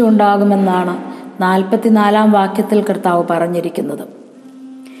ശിക്ഷയുണ്ടാകുമെന്നാണ് 44-ാം വാക്യത്തിൽ കർത്താവ് പറഞ്ഞിരിക്കുന്നത്.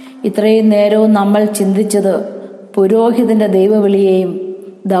 ഇത്രയും നേരവും നമ്മൾ ചിന്തിച്ചത് പുരോഹിതന്റെ ദൈവവിളിയെയും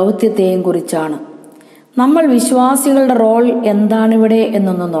ദൗത്യത്തെയും കുറിച്ചാണ്. നമ്മൾ വിശ്വാസികളുടെ റോൾ എന്താണിവിടെ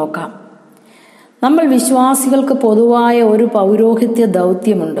എന്നൊന്ന് നോക്കാം. നമ്മൾ വിശ്വാസികൾക്ക് പൊതുവായ ഒരു പൗരോഹിത്യ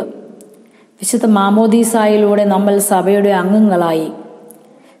ദൗത്യമുണ്ട്. വിശുദ്ധ മാമോദീസായിലൂടെ നമ്മൾ സഭയുടെ അംഗങ്ങളായി.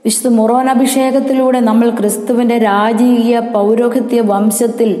 വിശുദ്ധ മുറോനഭിഷേകത്തിലൂടെ നമ്മൾ ക്രിസ്തുവിന്റെ രാജകീയ പൗരോഹിത്യ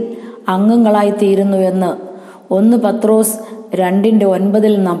വംശത്തിൽ അംഗങ്ങളായി തീരുന്നു എന്ന് 1 പത്രോസ്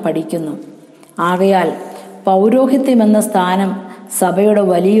 2:9 നാം പഠിക്കുന്നു. ആകയാൽ പൗരോഹിത്യം എന്ന സ്ഥാനം സഭയുടെ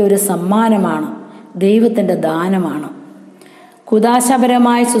വലിയൊരു സമ്മാനമാണ്, ദൈവത്തിൻ്റെ ദാനമാണ്.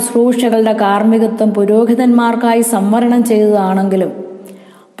 കുദാശപരമായ ശുശ്രൂഷകളുടെ കാർമ്മികത്വം പുരോഹിതന്മാർക്കായി സംവരണം ചെയ്തതാണെങ്കിലും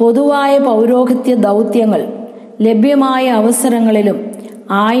പൊതുവായ പൗരോഹിത്യ ദൗത്യങ്ങൾ ലഭ്യമായ അവസരങ്ങളിലും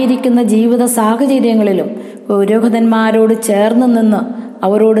ആയിരിക്കുന്ന ജീവിത സാഹചര്യങ്ങളിലും പുരോഹിതന്മാരോട് ചേർന്ന് നിന്ന്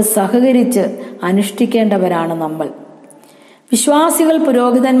അവരോട് സഹകരിച്ച് അനുഷ്ഠിക്കേണ്ടവരാണ് നമ്മൾ. വിശ്വാസികൾ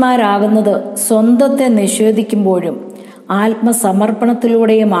പുരോഹിതന്മാരാകുന്നത് സ്വന്തത്തെ നിഷേധിക്കുമ്പോഴും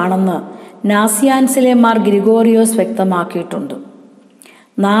ആത്മസമർപ്പണത്തിലൂടെയുമാണെന്ന് നാസിയാൻസിലെ മാർ ഗ്രിഗോറിയോസ് വ്യക്തമാക്കിയിട്ടുണ്ട്.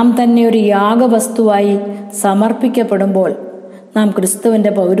 നാം തന്നെ ഒരു യാഗവസ്തുവായി സമർപ്പിക്കപ്പെടുമ്പോൾ നാം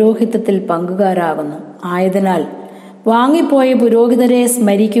ക്രിസ്തുവിന്റെ പൗരോഹിത്യത്തിൽ പങ്കുകാരാകുന്നു. ആയതിനാൽ വാങ്ങിപ്പോയ പുരോഹിതരെ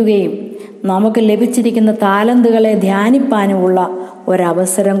സ്മരിക്കുകയും നമുക്ക് ലഭിച്ചിരിക്കുന്ന താലന്തുകളെ ധ്യാനിപ്പാനുമുള്ള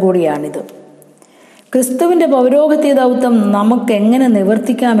ഒരവസരം കൂടിയാണിത്. ക്രിസ്തുവിന്റെ പൗരോഹിത്യ ദൗത്യം നമുക്ക് എങ്ങനെ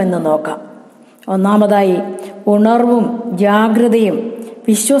നിവർത്തിക്കാമെന്ന് നോക്കാം. ഒന്നാമതായി, ഉണർവും ജാഗ്രതയും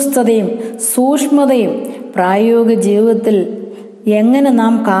വിശ്വസ്തതയും സൂക്ഷ്മതയും പ്രായോഗിക ജീവിതത്തിൽ എങ്ങനെ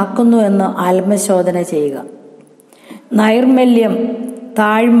നാം കാക്കുന്നു എന്ന് ആത്മശോധന ചെയ്യുക. നൈർമല്യം,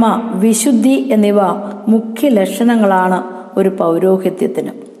 താഴ്മ, വിശുദ്ധി എന്നിവ മുഖ്യ ലക്ഷണങ്ങളാണ് ഒരു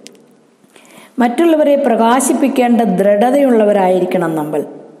പൗരോഹിത്യത്തിന്. മറ്റുള്ളവരെ പ്രകാശിപ്പിക്കേണ്ട ദൃഢതയുള്ളവരായിരിക്കണം നമ്മൾ.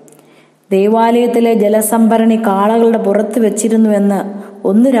 ദേവാലയത്തിലെ ജലസംഭരണി കാളകളുടെ പുറത്ത് വെച്ചിരുന്നുവെന്ന്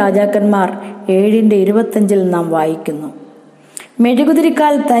 1 രാജാക്കന്മാർ 7:25 നാം വായിക്കുന്നു.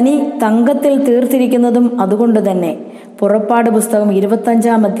 മെഴുകുതിരിക്കാൽ തനി തങ്കത്തിൽ തീർത്തിരിക്കുന്നതും അതുകൊണ്ട് തന്നെ പുറപ്പാട് പുസ്തകം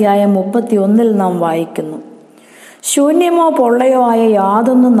 25-ാം അധ്യായം 31 നാം വായിക്കുന്നു. ശൂന്യമോ പൊള്ളയോ ആയ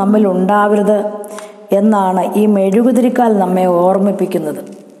യാതൊന്നും നമ്മിൽ ഉണ്ടാവരുത് എന്നാണ് ഈ മെഴുകുതിരിക്കാൽ നമ്മെ ഓർമ്മിപ്പിക്കുന്നത്.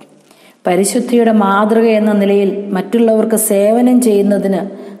 പരിശുദ്ധിയുടെ മാതൃക എന്ന നിലയിൽ മറ്റുള്ളവർക്ക് സേവനം ചെയ്യുന്നതിന്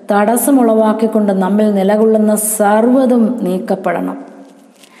തടസ്സമുളവാക്കിക്കൊണ്ട് നമ്മിൽ നിലകൊള്ളുന്ന സർവ്വതും നീക്കപ്പെടണം.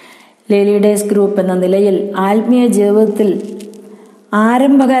 ലീഡേഴ്സ് ഗ്രൂപ്പ് എന്ന നിലയിൽ ആത്മീയ ജീവിതത്തിൽ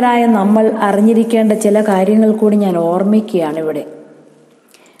ആരംഭകരായ നമ്മൾ അറിഞ്ഞിരിക്കേണ്ട ചില കാര്യങ്ങൾ കൂടി ഞാൻ ഓർമ്മിക്കുകയാണ് ഇവിടെ.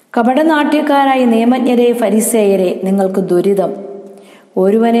 കപടനാട്യക്കാരായ നിയമജ്ഞരെ, ഫരിസേയരെ, നിങ്ങൾക്ക് ദുരിതം.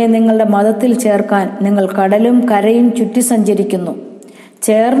 ഒരുവനെ നിങ്ങളുടെ മതത്തിൽ ചേർക്കാൻ നിങ്ങൾ കടലും കരയും ചുറ്റി സഞ്ചരിക്കുന്നു.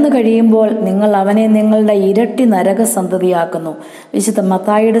 ചേർന്ന് കഴിയുമ്പോൾ നിങ്ങൾ അവനെ നിങ്ങളുടെ ഇരട്ടി നരകസന്തതിയാക്കുന്നു. വിശുദ്ധ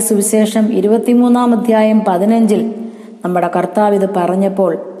മത്തായിയുടെ സുവിശേഷം 23-ാം അധ്യായം 15 നമ്മുടെ കർത്താവ് ഇത്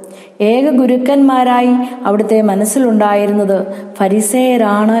പറഞ്ഞപ്പോൾ ഏക ഗുരുക്കന്മാരായി അവിടുത്തെ മനസ്സിലുണ്ടായിരുന്നത്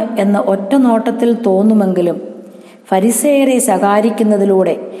ഫരിസേയരാണ് എന്ന ഒറ്റ നോട്ടത്തിൽ തോന്നുമെങ്കിലും ഫരിസേയരെ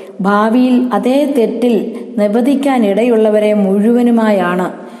ശകാരിക്കുന്നതിലൂടെ ഭാവിയിൽ അതേ തെറ്റിൽ നിബന്ധിക്കാനിടയുള്ളവരെ മുഴുവനുമായാണ്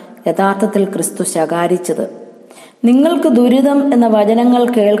യഥാർത്ഥത്തിൽ ക്രിസ്തു ശകാരിച്ചത്. നിങ്ങൾക്ക് ദുരിതം എന്ന വചനങ്ങൾ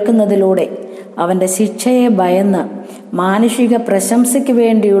കേൾക്കുന്നതിലൂടെ അവൻ്റെ ശിക്ഷയെ ഭയന്ന് മാനുഷിക പ്രശംസയ്ക്ക്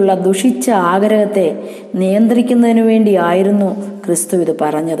വേണ്ടിയുള്ള ദുഷിച്ച ആഗ്രഹത്തെ നിയന്ത്രിക്കുന്നതിനു വേണ്ടിയായിരുന്നു ക്രിസ്തു ഇത്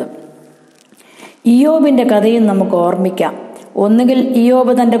പറഞ്ഞത്. ഇയ്യോബിൻ്റെ കഥയും നമുക്ക് ഓർമ്മിക്കാം. ഒന്നുകിൽ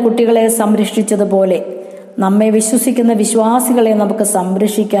ഇയ്യോബ് തൻ്റെ കുട്ടികളെ സംരക്ഷിച്ചതുപോലെ നമ്മെ വിശ്വസിക്കുന്ന വിശ്വാസികളെ നമുക്ക്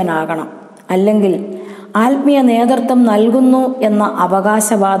സംരക്ഷിക്കാനാകണം. അല്ലെങ്കിൽ ആത്മീയ നേതൃത്വം നൽകുന്നു എന്ന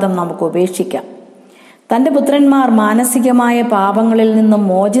അവകാശവാദം നമുക്ക് ഉപേക്ഷിക്കാം. തൻ്റെ പുത്രന്മാർ മാനസികമായ പാപങ്ങളിൽ നിന്നും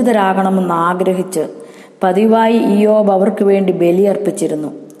മോചിതരാകണമെന്ന് ആഗ്രഹിച്ച് പതിവായി ഇയ്യോബ് അവർക്ക് വേണ്ടി ബലിയർപ്പിച്ചിരുന്നു.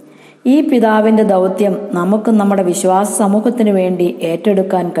 ഈ പിതാവിൻ്റെ ദൗത്യം നമുക്കും നമ്മുടെ വിശ്വാസ സമൂഹത്തിന് വേണ്ടി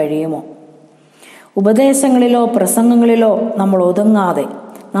ഏറ്റെടുക്കാൻ കഴിയുമോ? ഉപദേശങ്ങളിലോ പ്രസംഗങ്ങളിലോ നമ്മൾ ഒതുങ്ങാതെ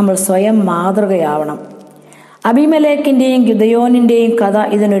നമ്മൾ സ്വയം മാതൃകയാവണം. അബിമേലെക്കിൻ്റെയും ഗിദെയോനിൻ്റെയും കഥ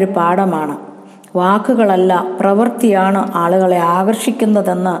ഇതിനൊരു പാഠമാണ്. വാക്കുകളല്ല, പ്രവൃത്തിയാണ് ആളുകളെ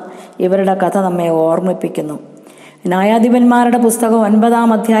ആകർഷിക്കുന്നതെന്ന് ഇവരുടെ കഥ നമ്മെ ഓർമ്മിപ്പിക്കുന്നു. ന്യായാധിപന്മാരുടെ പുസ്തകം 9-ാം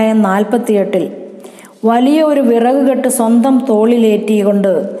അധ്യായം 48 വലിയ ഒരു വിറക് കെട്ട് സ്വന്തം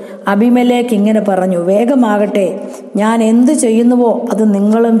തോളിലേറ്റിക്കൊണ്ട് അബിമേലെക്ക് ഇങ്ങനെ പറഞ്ഞു, വേഗമാകട്ടെ, ഞാൻ എന്തു ചെയ്യുന്നുവോ അത്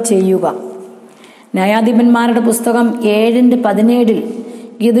നിങ്ങളും ചെയ്യുക. ന്യായാധിപന്മാരുടെ പുസ്തകം 7:17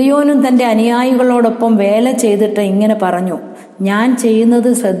 ഗിദെയോനും തൻ്റെ അനുയായികളോടൊപ്പം വേല ചെയ്തിട്ട് ഇങ്ങനെ പറഞ്ഞു, ഞാൻ ചെയ്യുന്നത്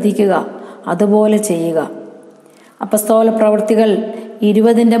ശ്രദ്ധിക്കുക, അതുപോലെ ചെയ്യുക. അപ്പസ്തോല പ്രവൃത്തികൾ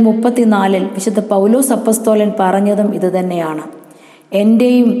 20:34 വിശുദ്ധ പൗലോസ് അപ്പസ്തോലൻ പറഞ്ഞതും ഇത് തന്നെയാണ്.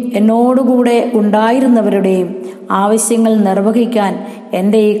 എൻ്റെയും എന്നോടുകൂടെ ഉണ്ടായിരുന്നവരുടെയും ആവശ്യങ്ങൾ നിർവഹിക്കാൻ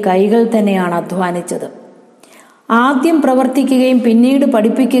എൻ്റെ ഈ കൈകൾ തന്നെയാണ് അധ്വാനിച്ചത്. ആദ്യം പ്രവർത്തിക്കുകയും പിന്നീട്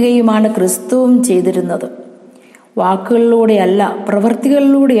പഠിപ്പിക്കുകയുമാണ് ക്രിസ്തുവും ചെയ്തിരുന്നത്. വാക്കുകളിലൂടെയല്ല,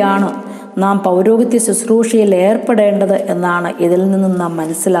 പ്രവൃത്തികളിലൂടെയാണ് നാം പൗരോഹിത്യ ശുശ്രൂഷയിൽ ഏർപ്പെടേണ്ടത് എന്നാണ് ഇതിൽ നിന്നും നാം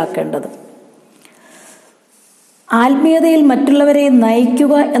മനസ്സിലാക്കേണ്ടത്. ആത്മീയതയിൽ മറ്റുള്ളവരെ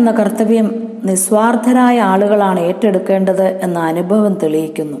നയിക്കുക എന്ന കർത്തവ്യം നിസ്വാർത്ഥരായ ആളുകളാണ് ഏറ്റെടുക്കേണ്ടത് എന്ന അനുഭവം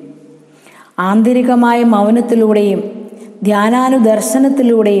തെളിയിക്കുന്നു. ആന്തരികമായ മൗനത്തിലൂടെയും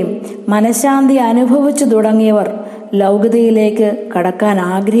ധ്യാനാനുദർശനത്തിലൂടെയും മനഃശാന്തി അനുഭവിച്ചു തുടങ്ങിയവർ ലൗകികതയിലേക്ക് കടക്കാൻ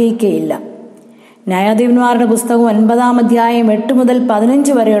ആഗ്രഹിക്കുകയില്ല. ന്യായാധിപന്മാരുടെ പുസ്തകം 9-ാം അധ്യായം 8 മുതൽ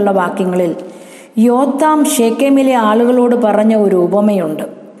 15 വരെയുള്ള വാക്യങ്ങളിൽ യോത്താം ഷേക്കെമിലെ ആളുകളോട് പറഞ്ഞ ഒരു ഉപമയുണ്ട്.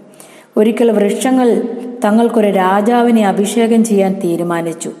 ഒരിക്കൽ വൃക്ഷങ്ങൾ തങ്ങൾക്കൊരു രാജാവിനെ അഭിഷേകം ചെയ്യാൻ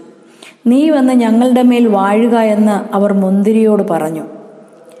തീരുമാനിച്ചു. നീ വന്ന് ഞങ്ങളുടെ മേൽ വാഴുക എന്ന് അവർ മുന്തിരിയോട് പറഞ്ഞു.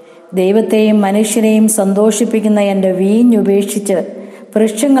 ദൈവത്തെയും മനുഷ്യരെയും സന്തോഷിപ്പിക്കുന്ന എൻ്റെ വീഞ്ഞുപേക്ഷിച്ച്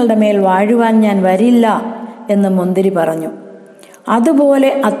വൃക്ഷങ്ങളുടെ മേൽ വാഴുവാൻ ഞാൻ വരില്ല എന്ന് മുന്തിരി പറഞ്ഞു. അതുപോലെ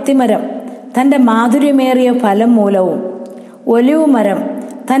അത്തിമരം തൻ്റെ മാധുര്യമേറിയ ഫലം മൂലവും ഒലിവ് മരം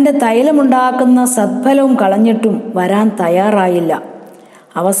തൻ്റെ തൈലമുണ്ടാക്കുന്ന സദ്ഫലവും കളഞ്ഞിട്ടും വരാൻ തയ്യാറായില്ല.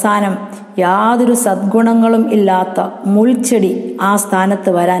 അവസാനം യാതൊരു സദ്ഗുണങ്ങളും ഇല്ലാത്ത മുൾച്ചെടി ആ സ്ഥാനത്ത്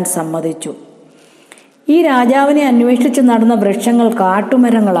വരാൻ സമ്മതിച്ചു. ഈ രാജാവിനെ അന്വേഷിച്ച് നടന്ന വൃക്ഷങ്ങൾ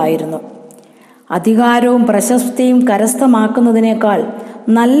കാട്ടുമരങ്ങളായിരുന്നു. അധികാരവും പ്രശസ്തിയും കരസ്ഥമാക്കുന്നതിനേക്കാൾ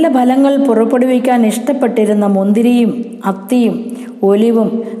നല്ല ഫലങ്ങൾ പുറപ്പെടുവിക്കാൻ ഇഷ്ടപ്പെട്ടിരുന്ന മുന്തിരിയും അത്തിയും ഒലിവും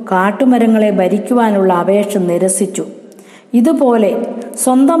കാട്ടുമരങ്ങളെ ഭരിക്കുവാനുള്ള അപേക്ഷ നിരസിച്ചു. ഇതുപോലെ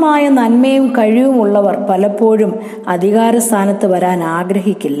സ്വന്തമായ നന്മയും കഴിവുമുള്ളവർ പലപ്പോഴും അധികാരസ്ഥാനത്ത് വരാൻ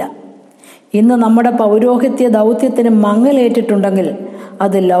ആഗ്രഹിക്കില്ല. ഇന്ന് നമ്മുടെ പൗരോഹിത്യ ദൗത്യത്തിന് മങ്ങലേറ്റിട്ടുണ്ടെങ്കിൽ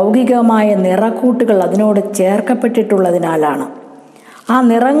അത് ലൗകികമായ നിറക്കൂട്ടുകൾ അതിനോട് ചേർക്കപ്പെട്ടിട്ടുള്ളതിനാലാണ്. ആ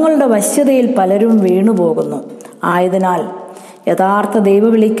നിറങ്ങളുടെ വശ്യതയിൽ പലരും വീണുപോകുന്നു. ആയതിനാൽ യഥാർത്ഥ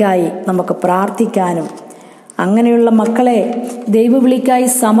ദൈവവിളിക്കായി നമുക്ക് പ്രാർത്ഥിക്കാനും അങ്ങനെയുള്ള മക്കളെ ദൈവവിളിക്കായി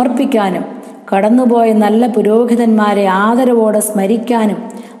സമർപ്പിക്കാനും കടന്നുപോയ നല്ല പുരോഹിതന്മാരെ ആദരവോടെ സ്മരിക്കാനും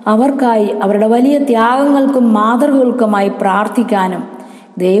അവർക്കായി അവരുടെ വലിയ ത്യാഗങ്ങൾക്കും മാതൃകകൾക്കുമായി പ്രാർത്ഥിക്കാനും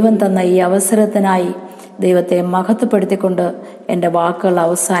ദൈവം തന്ന ഈ അവസരത്തിനായി ദൈവത്തെ മഹത്വപ്പെടുത്തിക്കൊണ്ട് എൻ്റെ വാക്കുകൾ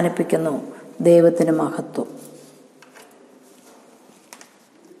അവസാനിപ്പിക്കുന്നു. ദൈവത്തിന് മഹത്വം.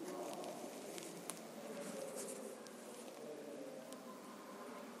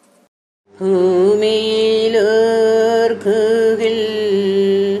 ഭൂമിയിലോർക്കുകിൽ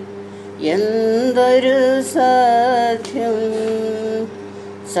എന്തൊരു സാധ്യം,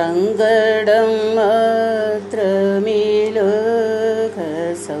 സങ്കടം മാത്രമീ ലോകസമ്പാദ്യം,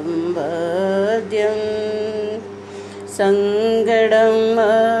 സങ്കടം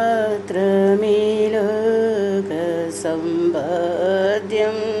മാത്രമീ ലോകസമ്പാദ്യം.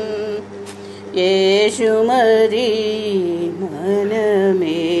 യേശുമതി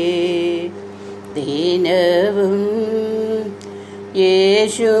മനമേ ദീനവും,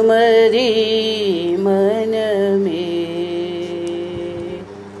 യേശുമതി മനമേ.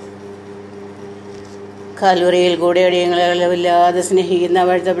 കാൽവറിയിൽ കൂടെ അടിയങ്ങളെ അളവില്ലാതെ സ്നേഹിക്കുന്ന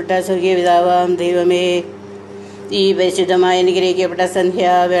വാഴ്ത്തപ്പെട്ട സ്വർഗീയ പിതാവാം ദൈവമേ, ഈ പരിശുദ്ധമായി അനുഗ്രഹിക്കപ്പെട്ട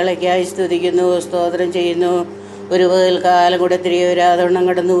സന്ധ്യാവേളയ്ക്കായി സ്തുതിക്കുന്നു, സ്തോത്രം ചെയ്യുന്നു. ഒരു പകൽക്കാലം കൂടെ തിരിയൊരാതവണ്ണം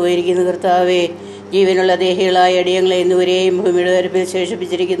കടന്നു പോയിരിക്കുന്നു കർത്താവേ. ജീവനുള്ള ദേഹികളായ അടിയങ്ങളെ ഇന്നുവരെയും ഭൂമിയുടെ വരപ്പിൽ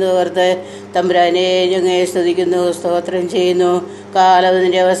ശേഷിപ്പിച്ചിരിക്കുന്നു ഓർത്ത് തമ്പുരാനെ ഞങ്ങളെ സ്തുതിക്കുന്നു, സ്തോത്രം ചെയ്യുന്നു. കാലം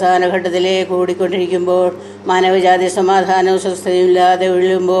അതിൻ്റെ അവസാന ഘട്ടത്തിലേക്ക് ഓടിക്കൊണ്ടിരിക്കുമ്പോൾ, മാനവജാതി സമാധാനവും സ്വസ്ഥതയുമില്ലാതെ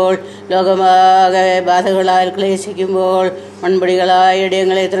ഒഴിയുമ്പോൾ, ലോകമാകെ ബാധകളാൽ ക്ലേശിക്കുമ്പോൾ, മൺപടികളായ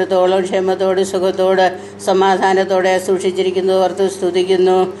ഇടയങ്ങളെ എത്രത്തോളം ക്ഷേമത്തോട് സുഖത്തോട് സമാധാനത്തോടെ സൂക്ഷിച്ചിരിക്കുന്നു ഓർത്ത്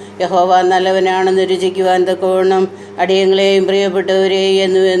സ്തുതിക്കുന്നു. യഹോവ നല്ലവനാണെന്ന് രുചിക്കുവാൻ തക്കവണ്ണം അടിയങ്ങളെയും പ്രിയപ്പെട്ടവരെയും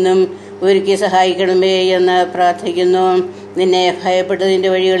എന്നുമെന്നും ഒരുക്കി സഹായിക്കണമേ എന്ന് പ്രാർത്ഥിക്കുന്നു. നിന്നെ ഭയപ്പെട്ട് നിന്റെ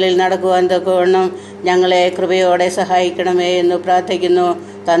വഴികളിൽ നടക്കുവാൻ തക്കവണ്ണം ഞങ്ങളെ കൃപയോടെ സഹായിക്കണമേ എന്ന് പ്രാർത്ഥിക്കുന്നു.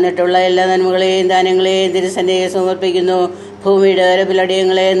 തന്നിട്ടുള്ള എല്ലാ നന്മകളെയും ദാനങ്ങളെയും തിരുസന്നിധിയിൽ സമർപ്പിക്കുന്നു. ഭൂമിയുടെ വരപ്പിൽ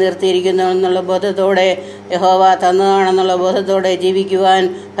അടിയങ്ങളെ നിർത്തിയിരിക്കുന്നു എന്നുള്ള ബോധത്തോടെ, യഹോവ തന്നതാണെന്നുള്ള ബോധത്തോടെ ജീവിക്കുവാൻ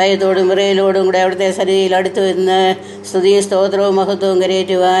ഭയത്തോടും വിറയലോടും കൂടെ അവിടുത്തെ സന്നിധിയിൽ അടുത്തു നിന്ന് സ്തുതിയും സ്തോത്രവും മഹത്വവും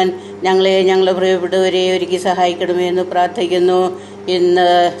കരയേറ്റുവാൻ ഞങ്ങളെ പ്രിയപ്പെട്ടവരെ ഒരുക്കി സഹായിക്കണമേ എന്ന് പ്രാർത്ഥിക്കുന്നു.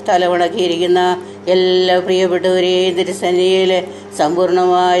 ഇന്ന് തലമുണക്കിയിരിക്കുന്ന എല്ലാ പ്രിയപ്പെട്ടവരെയും തിരുസന്നിധിയിൽ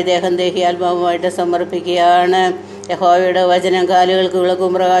സമ്പൂർണ്ണമായി ദേഹം ദേഹി ആത്മാവുമായിട്ട് സമർപ്പിക്കുകയാണ്. യഹോവയുടെ വചനം കാലുകൾക്ക്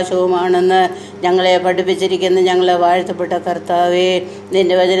വിളക്കും പ്രകാശവുമാണെന്ന് ഞങ്ങളെ പഠിപ്പിച്ചിരിക്കുന്ന ഞങ്ങളെ വാഴ്ത്തപ്പെട്ട കർത്താവേ,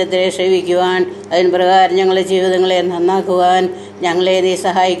 നിന്റെ വചനത്തെ ശ്രവിക്കുവാൻ അതിന് പ്രകാരം ഞങ്ങളുടെ ജീവിതങ്ങളെ നന്നാക്കുവാൻ ഞങ്ങളെ നീ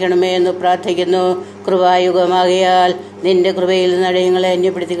സഹായിക്കണമേ എന്ന് പ്രാർത്ഥിക്കുന്നു. കൃപായുഗമാകിയാൽ നിന്റെ കൃപയിൽ നിന്ന് അടിയങ്ങളെ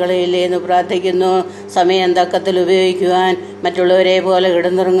അന്യപ്പെടുത്തി കളയില്ലേ എന്ന് പ്രാർത്ഥിക്കുന്നു. സമയം തക്കത്തിൽ ഉപയോഗിക്കുവാൻ മറ്റുള്ളവരെ പോലെ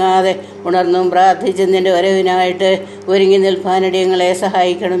കിടന്നുറങ്ങാതെ ഉണർന്നും പ്രാർത്ഥിച്ച് നിന്റെ വരവിനായിട്ട് ഒരുങ്ങി നിൽപ്പാൻ അടിയങ്ങളെ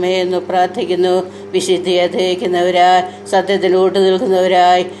സഹായിക്കണമേ എന്ന് പ്രാർത്ഥിക്കുന്നു. വിശുദ്ധിയെ തേക്കുന്നവരായി സത്യത്തിന് കൂട്ടു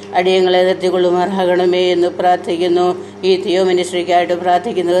നിൽക്കുന്നവരായി അടിയങ്ങളെ നിർത്തിക്കൊള്ളുമാറാകണമേ എന്ന് പ്രാർത്ഥിക്കുന്നു. ഈ തിയോ മിനിസ്ട്രിക്കായിട്ട്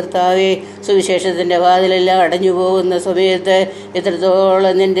പ്രാർത്ഥിക്കുന്ന കർത്താവേ, സുവിശേഷത്തിൻ്റെ വാതിലെല്ലാം അടഞ്ഞു പോകുന്ന സമയത്ത്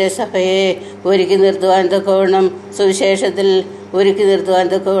എത്രത്തോളം നിന്റെ സഭയെ ഒരുക്കി നിർത്തുവാൻ തക്കവണ്ണം, സുവിശേഷത്തിൽ ഒരുക്കി നിർത്തുവാൻ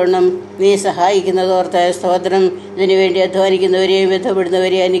തക്കവണ്ണം നീ സഹായിക്കുന്നതോർത്ത് സ്തോത്രം. ഇതിനുവേണ്ടി അധ്വാനിക്കുന്നവരെയും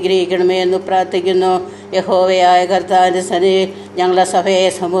ബന്ധപ്പെടുന്നവരെയും അനുഗ്രഹിക്കണമേ എന്ന് പ്രാർത്ഥിക്കുന്നു. യഹോവയായ കർത്താവിൻ്റെ സന്നിധിയിൽ ഞങ്ങളുടെ സഭയെ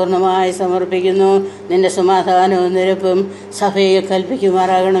സമ്പൂർണ്ണമായി സമർപ്പിക്കുന്നു. നിന്റെ സമാധാനവും നിരപ്പും സഭയിൽ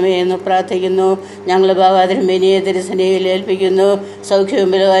കൽപ്പിക്കുമാറാകണമേ എന്ന് പ്രാർത്ഥിക്കുന്നു. ഞങ്ങൾ ബാബാതിരും പിന്നെയെ തിരുസന്നിധിയിൽ ഏൽപ്പിക്കുന്നു.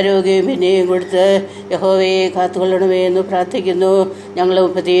 സൗഖ്യവും ബലവും ആരോഗ്യവും പിന്നെയും കൊടുത്ത് യഹോവയെ കാത്തുകൊള്ളണമേ എന്ന് പ്രാർത്ഥിക്കുന്നു. ഞങ്ങൾ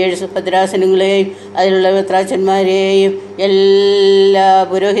 37 ഭദ്രാസനങ്ങളെയും അതിലുള്ള മെത്രാച്ചന്മാരെയും എല്ലാ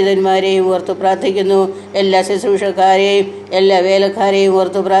പുരോഹിതന്മാരെയും ഓർത്ത് പ്രാർത്ഥിക്കുന്നു. എല്ലാ ശുശ്രൂഷക്കാരെയും എല്ലാ വേലക്കാരെയും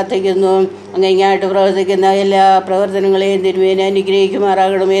ഓർത്ത് പ്രാർത്ഥിക്കുന്നു. അങ്ങനെയായിട്ട് പ്രവർത്തിക്കുന്ന എല്ലാ പ്രവർത്തനങ്ങളെയും തിരുമേനി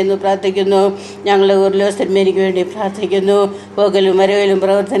അനുഗ്രഹിക്കുമാറാകണമേ എന്ന് പ്രാർത്ഥിക്കുന്നു. ഞങ്ങൾ കുറിലോസ് തിരുമേനിക്ക് വേണ്ടി പ്രാർത്ഥിക്കുന്നു. പോകലും വരവിലും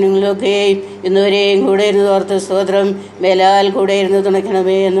പ്രവർത്തനങ്ങളിലൊക്കെയും ഇന്നുവരെയും കൂടെ ഇരുന്ന് ഓർത്ത് സ്തോത്രം. മേലാൽ കൂടെ ഇരുന്ന്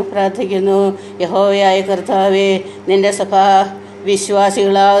തുണയ്ക്കണമേ എന്ന് പ്രാർത്ഥിക്കുന്നു. യഹോവയായ കർത്താവേ, നിന്റെ സഭ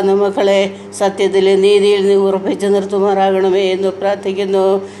വിശ്വാസികളാകുന്ന മക്കളെ സത്യത്തിൽ നീതിയിൽ നീ ഉറപ്പിച്ച് നിർത്തുമാറാകണമേ എന്ന് പ്രാർത്ഥിക്കുന്നു.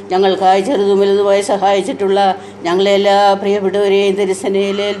 ഞങ്ങൾക്കായി ചെറുതും വലുതുമായി സഹായിച്ചിട്ടുള്ള ഞങ്ങളെല്ലാ പ്രിയപ്പെട്ടവരെയും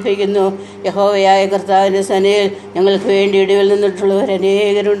തിരുസന്നിധിയിൽ ഏൽപ്പിക്കുന്നു. യഹോവയായ കർത്താവിൻ്റെ സന്നിധിയിൽ ഞങ്ങൾക്ക് വേണ്ടി ഇടിവിൽ നിന്നിട്ടുള്ളവർ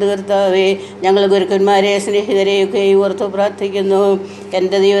അനേകരുണ്ട് കർത്താവേ. ഞങ്ങൾ ഗുരുക്കന്മാരെ സ്നേഹിതരെയൊക്കെ ഓർത്ത് പ്രാർത്ഥിക്കുന്നു.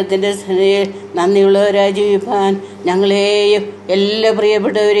 എൻ്റെ ദൈവത്തിൻ്റെ സന്നിധിയിൽ നന്ദിയുള്ളവരായി ജീവിപ്പാൻ ഞങ്ങളെയും എല്ലാ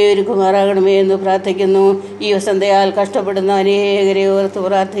പ്രിയപ്പെട്ടവരെയും ഒരുക്കുമാറാകണമേ എന്ന് പ്രാർത്ഥിക്കുന്നു. ഈ വസന്തയാൽ കഷ്ടപ്പെടുന്ന അനേകരെ ഓർത്ത്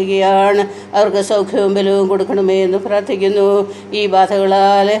പ്രാർത്ഥിക്കുകയാണ്. അവർക്ക് സൗഖ്യവും ബലവും കൊടുക്കണമേ എന്ന് പ്രാർത്ഥിക്കുന്നു. ഈ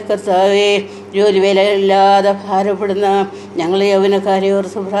ബാധകളാൽ കർത്താവേ, ജോലി വേലയില്ലാതെ ഭാരപ്പെടുന്ന ഞങ്ങളെ യൗവനക്കാരെ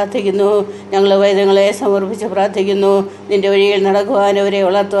ഓർത്ത് പ്രാർത്ഥിക്കുന്നു. ഞങ്ങൾ വൈദ്യങ്ങളെ സമർപ്പിച്ച് പ്രാർത്ഥിക്കുന്നു. നിന്റെ വഴിയിൽ നടക്കുവാൻ അവരെ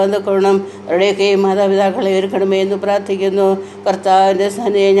വളർത്തുവാൻ തക്കവണ്ണം അവരുടെയൊക്കെയും മാതാപിതാക്കളെ ഒരുക്കണമേ എന്ന് പ്രാർത്ഥിക്കുന്നു. കർത്താവിൻ്റെ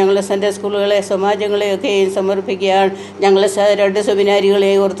സന്നിധിയിൽ ഞങ്ങളുടെ സൺഡേ സ്കൂളുകളെ സമാജങ്ങളെയൊക്കെയും സമർപ്പിക്കുകയാണ്. ഞങ്ങൾ 2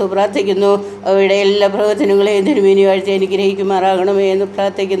 സെമിനാരികളെ ഓർത്ത് പ്രാർത്ഥിക്കുന്നു. അവയുടെ എല്ലാ പ്രവർത്തനങ്ങളെയും തിരുമേനി വാഴ്ത്തി അനുഗ്രഹിക്കുമാറാകണമേ എന്ന്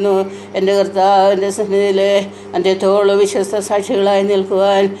പ്രാർത്ഥിക്കുന്നു. എൻ്റെ കർത്താവിൻ്റെ സന്നിധിയിൽ അന്ത്യത്തോളം വിശ്വസ്ത സാക്ഷികളായി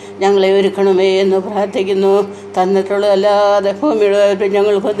നിൽക്കുവാൻ ഞങ്ങളെ ഒരുക്കണമേ എന്ന് പ്രാർത്ഥിക്കുന്നു. തന്നിട്ടുള്ളതല്ലാതെ ഭൂമിയുടെ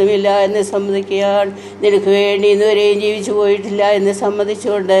ഞങ്ങൾക്കൊന്നുമില്ല എന്ന് സമ്മതിക്കുകയാണ്. നിനക്ക് വേണ്ടി ഇന്നുവരെയും ജീവിച്ചു പോയിട്ടില്ല എന്ന്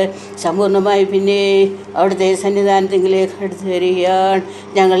സമ്മതിച്ചുകൊണ്ട് സമ്പൂർണ്ണമായി പിന്നെ അവിടുത്തെ സന്നിധാനത്തിലേക്ക് അടുത്ത് വരികയാണ്.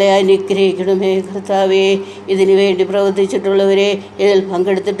 ഞങ്ങളെ അനുഗ്രഹിക്കണമേ കർത്താവേ. ഇതിനു വേണ്ടി പ്രവർത്തിച്ചിട്ടുള്ളവരെ, ഇതിൽ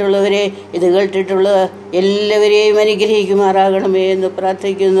പങ്കെടുത്തിട്ടുള്ളവരെ, ഇത് കേട്ടിട്ടുള്ള എല്ലാവരെയും അനുഗ്രഹിക്കുമാറാകണമേ എന്ന്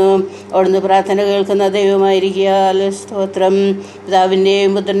പ്രാർത്ഥിക്കുന്നു. അവിടുന്ന് പ്രാർത്ഥന കേൾക്കുന്ന ദൈവമായിരിക്കാൽ സ്തോത്രം.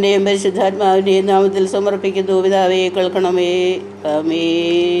 പിതാവിൻ്റെയും പുത്രൻ്റെയും പരിശുദ്ധാത്മാവിൻ്റെയും നാമത്തിൽ സമർപ്പിക്കുന്നു. പിതാവേ, കേൾക്കണമേ.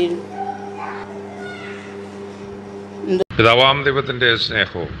 ആമേൻ. പിതാവാം ദൈവത്തിൻ്റെ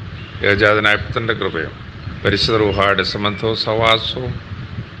സ്നേഹവും ഏകജാതനായ പുത്രൻ്റെ കൃപയും പരിശുദ്ധ റൂഹായുടെ സംബന്ധവും സഹവാസവും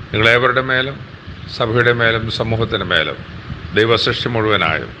നിങ്ങളേവരുടെ മേലും സഭയുടെ മേലും സമൂഹത്തിൻ്റെ മേലും ദൈവസൃഷ്ടി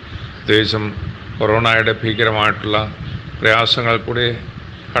മുഴുവനായും, പ്രത്യേകിച്ചും കൊറോണയുടെ ഭീകരമായിട്ടുള്ള പ്രയാസങ്ങൾ കൂടി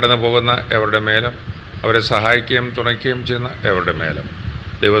കടന്നു പോകുന്ന എവരുടെ മേലും അവരെ സഹായിക്കുകയും തുണയ്ക്കുകയും ചെയ്യുന്ന എവരുടെ മേലും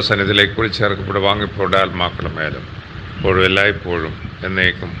ദൈവസന്നിധിയിലേക്ക് വിളിച്ചേർക്കപ്പെട്ട് വാങ്ങിപ്പോടെ ആത്മാക്കളുടെ മേലും ഇപ്പോഴും എല്ലായ്പ്പോഴും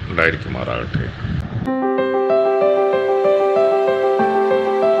എന്നേക്കും ഉണ്ടായിരിക്കുമാറാകട്ടെ.